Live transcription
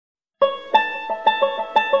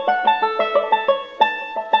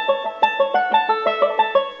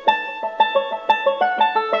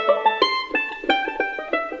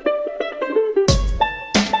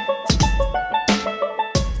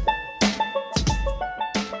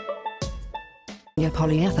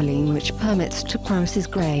polyethylene, which permits to process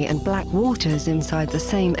grey and black waters inside the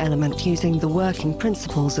same element using the working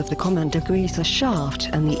principles of the common degreaser shaft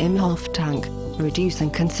and the Imhoff tank, reducing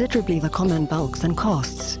considerably the common bulks and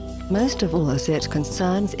costs, most of all as it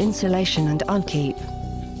concerns insulation and upkeep.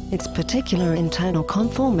 Its particular internal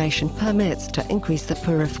conformation permits to increase the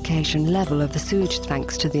purification level of the sewage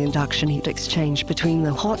thanks to the induction heat exchange between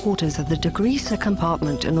the hot waters of the degreaser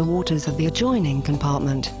compartment and the waters of the adjoining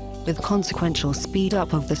compartment, with consequential speed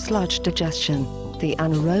up of the sludge digestion. The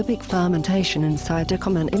anaerobic fermentation inside a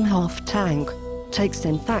common Imhoff tank takes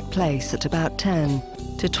in fact place at about 10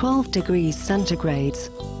 to 12 degrees centigrades,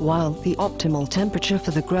 while the optimal temperature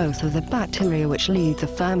for the growth of the bacteria which lead the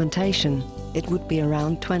fermentation, it would be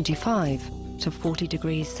around 25 to 40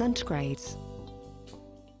 degrees centigrades.